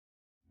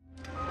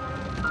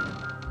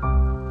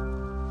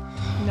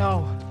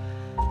No.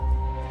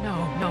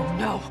 No, no,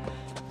 no.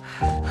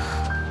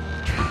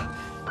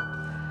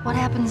 What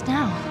happens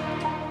now?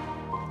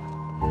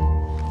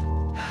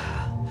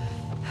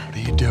 What are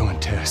you doing,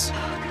 Tess?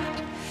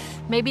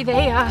 Maybe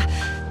they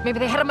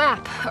had a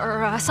map,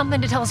 or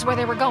something to tell us where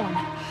they were going.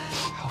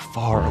 How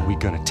far are we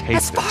gonna take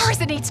this? As far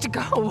as it needs to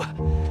go.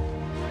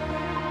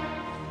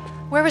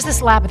 Where was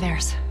this lab of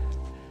theirs?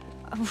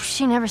 Oh,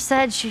 she never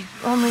said. She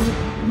only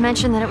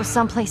mentioned that it was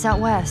someplace out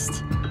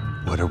west.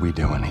 What are we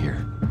doing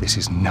here? This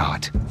is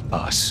not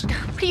us.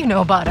 What do you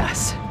know about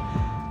us?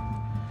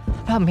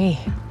 About me?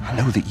 I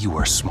know that you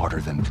are smarter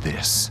than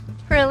this.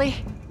 Really?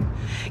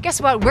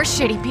 Guess what? We're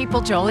shitty people,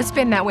 Joel. It's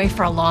been that way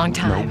for a long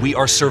time. No, we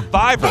are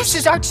survivors. This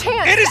is our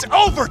chance. It is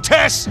over,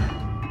 Tess!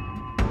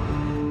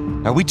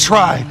 Now, we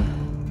tried.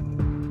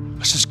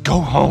 Let's just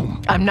go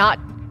home. I'm not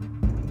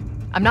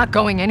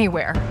going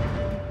anywhere.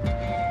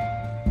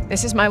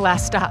 This is my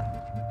last stop.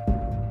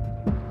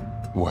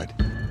 What?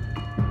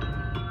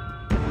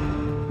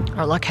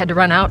 Our luck had to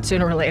run out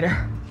sooner or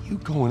later. You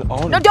going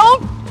on? No,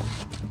 don't!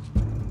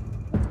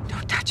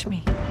 Don't touch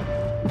me.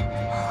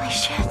 Holy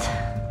shit.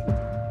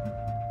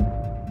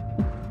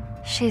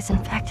 She's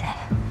infected.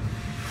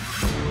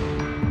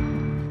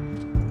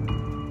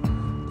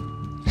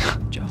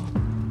 Joel.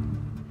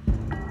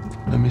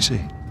 Let me see.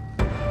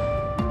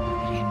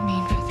 I didn't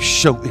mean for this.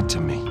 Show it to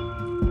me.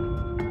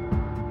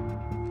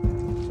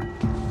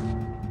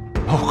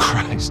 Oh,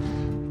 Christ.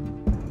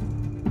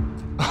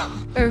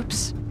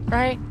 Oops,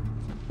 right?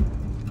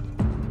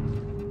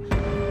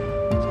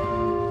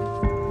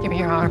 Give me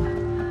your arm.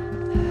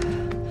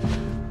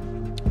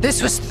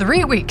 This was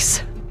 3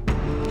 weeks.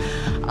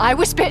 I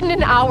was bitten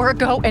an hour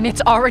ago, and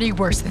it's already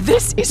worse.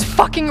 This is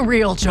fucking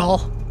real,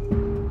 Joel.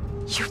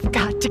 You've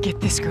got to get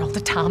this girl to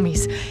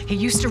Tommy's. He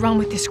used to run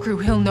with this crew.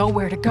 He'll know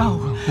where to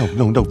go.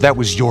 No. That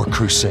was your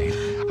crusade.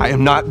 I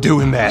am not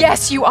doing that.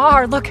 Yes, you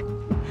are. Look.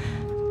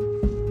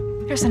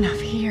 There's enough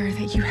here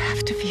that you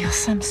have to feel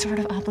some sort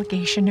of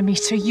obligation to me,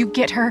 so you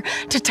get her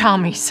to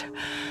Tommy's.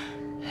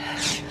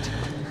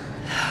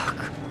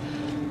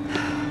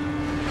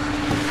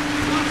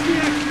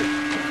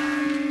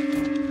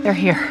 They're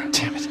here.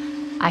 Damn it.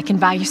 I can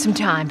buy you some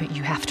time, but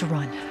you have to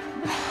run.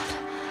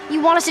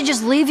 You want us to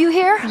just leave you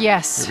here?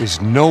 Yes. There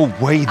is no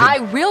way that... I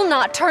will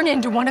not turn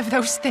into one of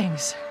those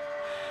things.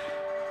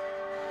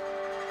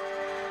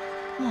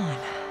 Come on.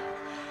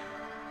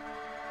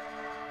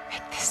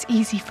 Make this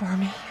easy for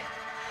me.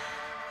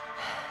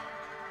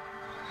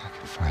 I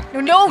can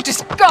find... No,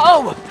 just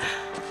go!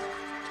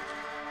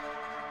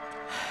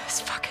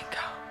 Just fucking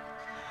go.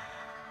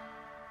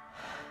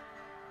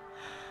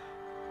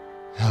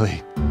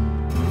 Ellie,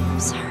 I'm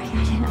sorry,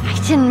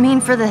 I didn't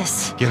mean for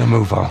this. get a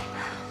move on.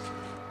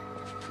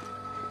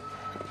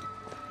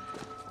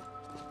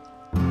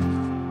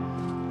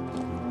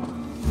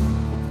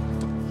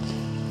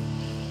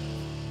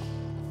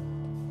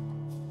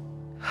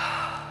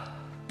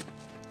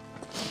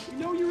 We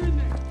know you're in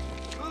there.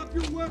 Drop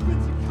your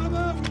weapons and come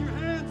out with your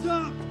hands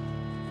up.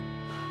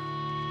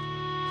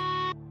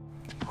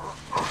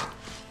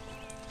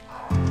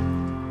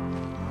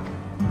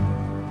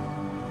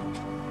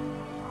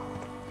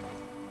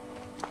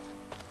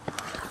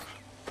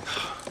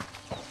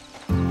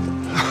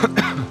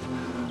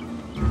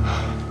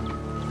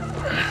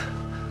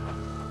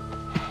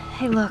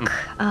 Hey, look,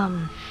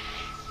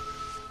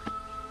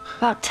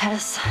 about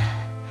Tess.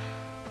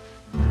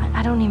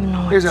 I don't even know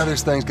what Here's how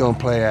this thing's gonna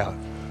play out.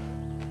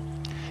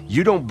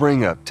 You don't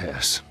bring up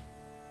Tess.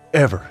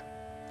 Ever.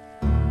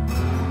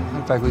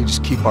 In fact, we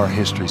just keep our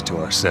histories to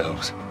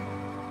ourselves.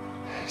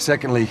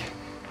 Secondly,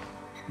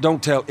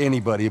 don't tell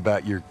anybody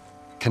about your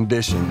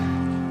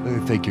condition. They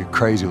think you're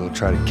crazy, they'll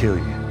try to kill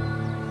you.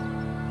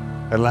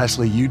 And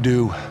lastly, you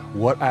do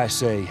what I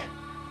say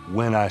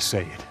when I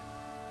say it.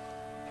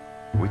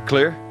 We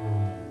clear?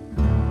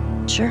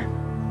 Sure.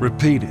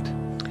 Repeat it.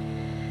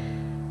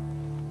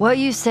 What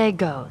you say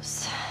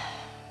goes.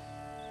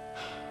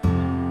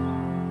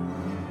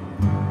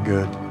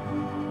 Good.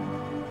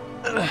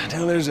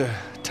 Now there's a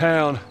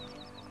town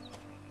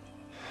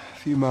a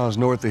few miles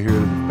north of here.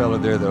 There's a fella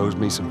there that owes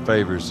me some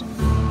favors.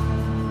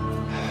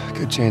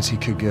 Good chance he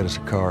could get us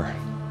a car.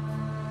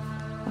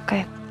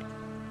 Okay.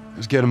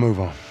 Let's get a move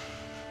on.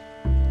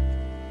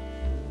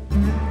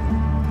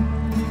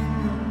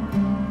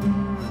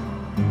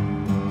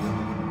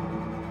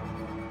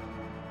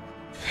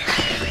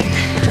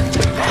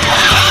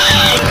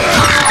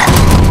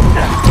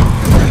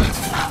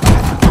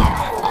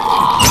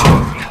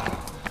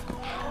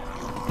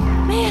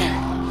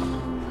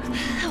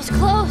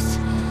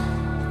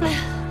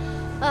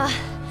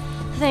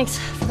 Thanks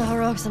for the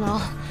heroics and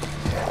all.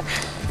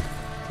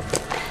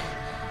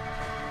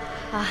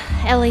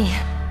 Ellie.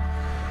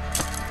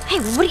 Hey,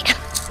 what are you...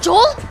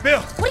 Joel?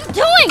 Bill! What are you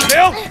doing?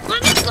 Bill!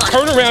 Let me go.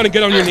 Turn around and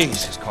get on your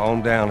knees. Just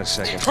calm down a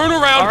second. Turn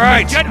around All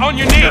right. and get on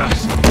your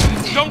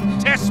knees. Don't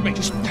test me.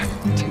 Just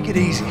Take it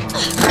easy.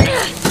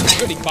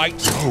 any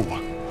bites?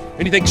 Oh.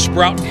 Anything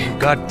sprouting?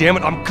 God damn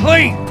it, I'm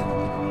clean!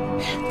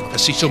 I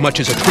see so much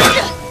as a trick.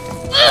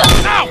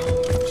 Ow!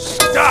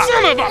 Stop!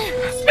 Son of a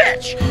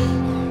bitch!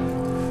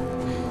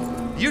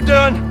 You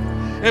done?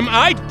 Am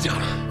I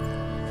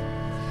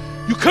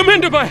done? You come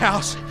into my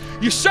house,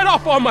 you set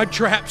off all my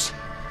traps,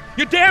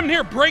 you damn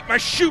near break my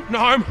shooting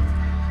arm.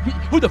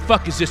 Who the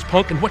fuck is this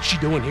punk and what's she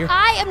doing here?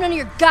 I am none of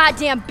your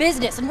goddamn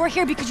business, and we're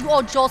here because you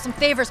owe Joel some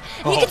favors.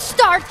 And you can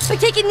start by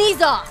taking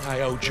these off.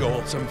 I owe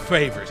Joel some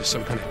favors. Is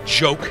some kind of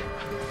joke?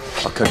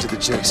 I'll cut to the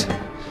chase.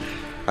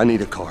 I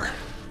need a car.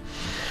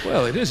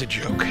 Well, it is a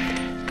joke.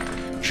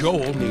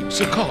 Joel needs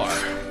a car.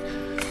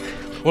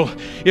 Well,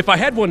 if I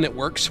had one that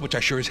works, which I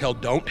sure as hell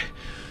don't,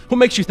 what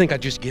makes you think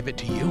I'd just give it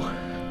to you?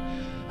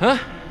 Huh?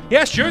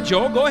 Yeah, sure,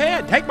 Joel, go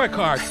ahead. Take my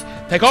car.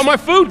 Take all my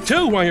food,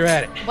 too, while you're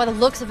at it. By the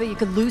looks of it, you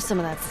could lose some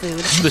of that food.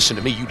 Listen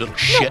to me, you little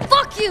shit. No,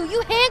 fuck you!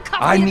 You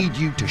handcuffed me! I need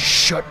you to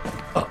shut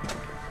up.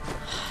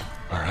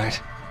 All right?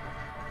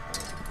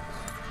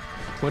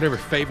 Whatever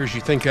favors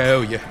you think I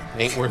owe you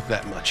ain't worth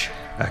that much.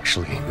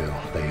 Actually, Bill,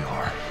 they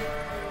are.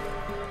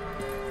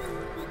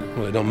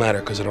 Well, it don't matter,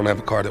 because I don't have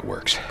a car that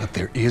works. But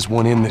there is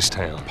one in this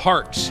town.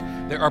 Parts.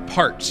 There are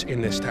parts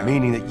in this town.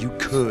 Meaning that you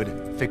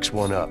could fix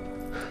one up.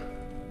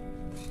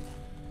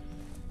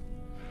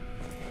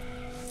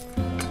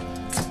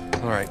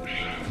 All right.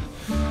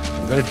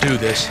 I'm gonna do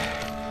this.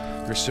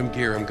 There's some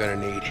gear I'm gonna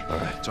need. All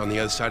right. It's on the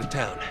other side of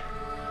town.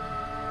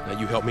 Now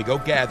you help me go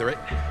gather it,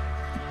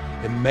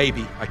 and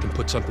maybe I can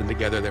put something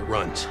together that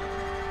runs.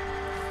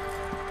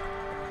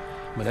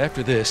 But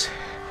after this,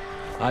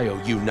 I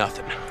owe you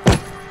nothing.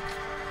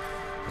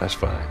 That's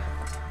fine.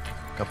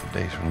 A couple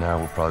days from now,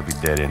 we'll probably be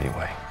dead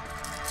anyway.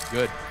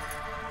 Good.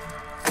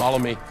 Follow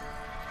me.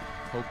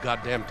 Whole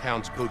goddamn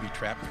town's booby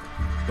trapped.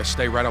 Gotta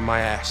stay right on my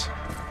ass.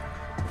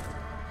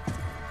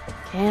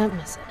 Can't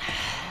miss it.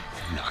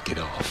 Knock it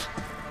off.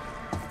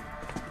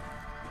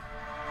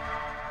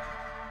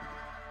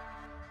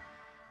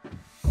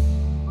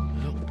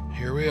 Well,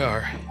 here we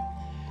are.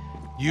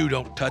 You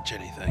don't touch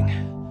anything.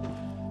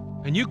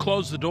 And you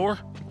close the door?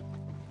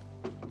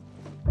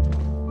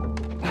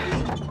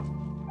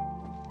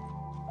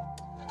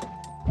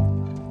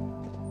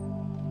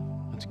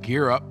 Let's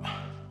gear up.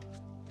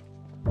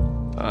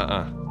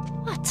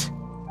 What?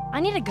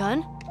 I need a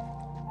gun.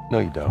 No,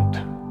 you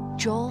don't.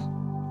 Joel,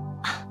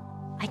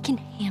 I can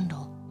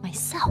handle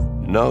myself.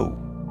 No.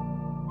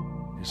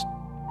 Just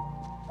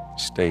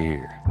stay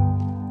here.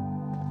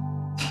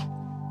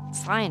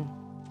 It's fine.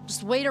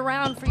 Just wait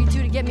around for you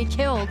two to get me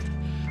killed.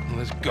 Well,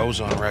 this goes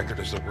on record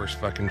as the worst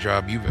fucking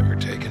job you've ever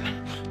taken.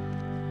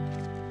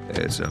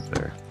 It's up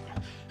there.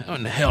 How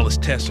in the hell is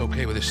Tess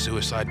okay with this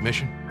suicide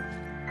mission?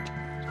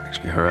 It's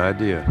actually her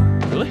idea.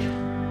 Really?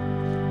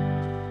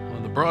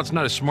 Well, the broad's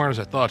not as smart as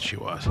I thought she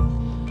was.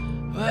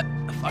 But,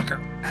 fuck her.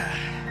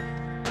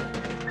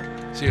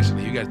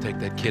 Seriously, you gotta take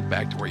that kid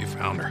back to where you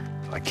found her.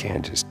 I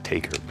can't just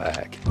take her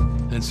back.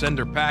 Then send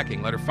her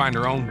packing, let her find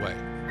her own way.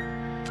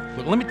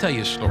 But let me tell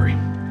you a story.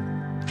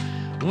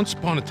 Once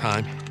upon a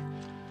time,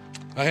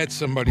 I had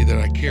somebody that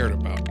I cared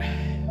about.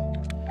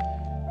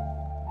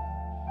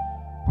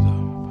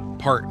 A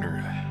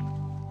partner.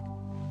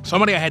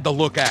 Somebody I had to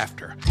look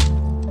after.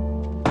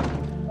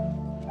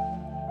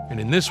 And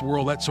in this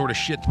world, that sort of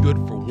shit's good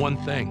for one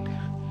thing.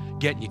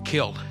 Getting you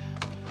killed.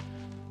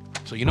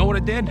 So you know what I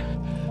did?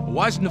 I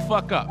wisened the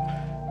fuck up.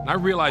 And I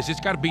realized it's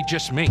gotta be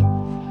just me.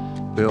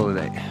 Bill,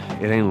 it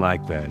ain't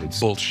like that. It's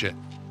Bullshit.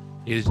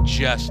 It is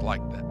just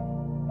like that.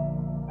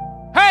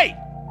 Hey!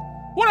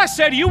 What'd I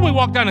say to you when we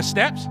walked down the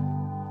steps?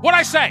 What'd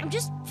I say? I'm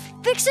just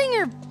fixing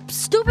your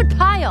stupid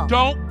pile.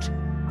 Don't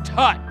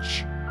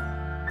touch.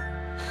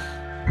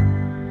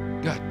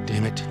 God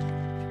damn it.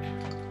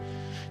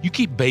 You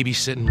keep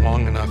babysitting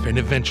long enough and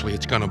eventually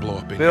it's gonna blow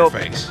up in Bill, your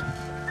face.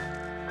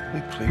 Can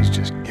we please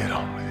just get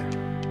on with it?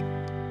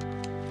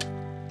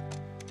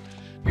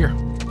 Here.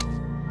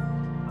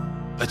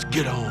 Let's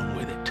get on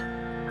with it.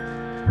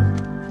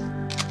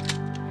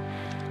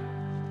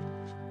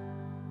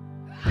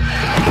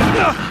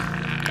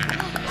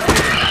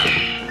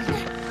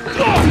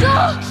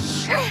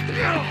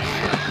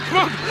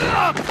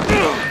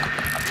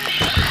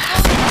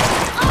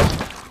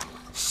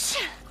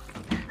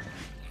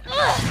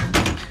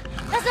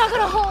 That's not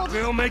gonna hold.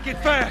 Bill, make it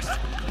fast.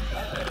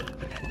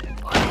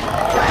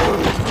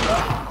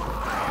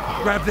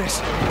 Grab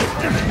this.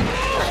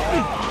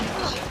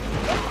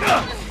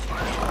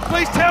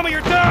 Please tell me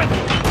you're done.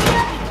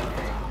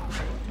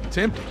 It's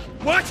empty.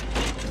 What?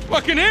 It's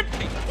fucking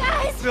empty.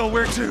 Guys! Bill,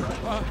 where to?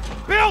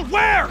 Bill,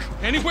 where?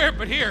 Anywhere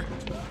but here.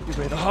 You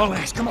better haul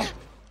ass. Come on.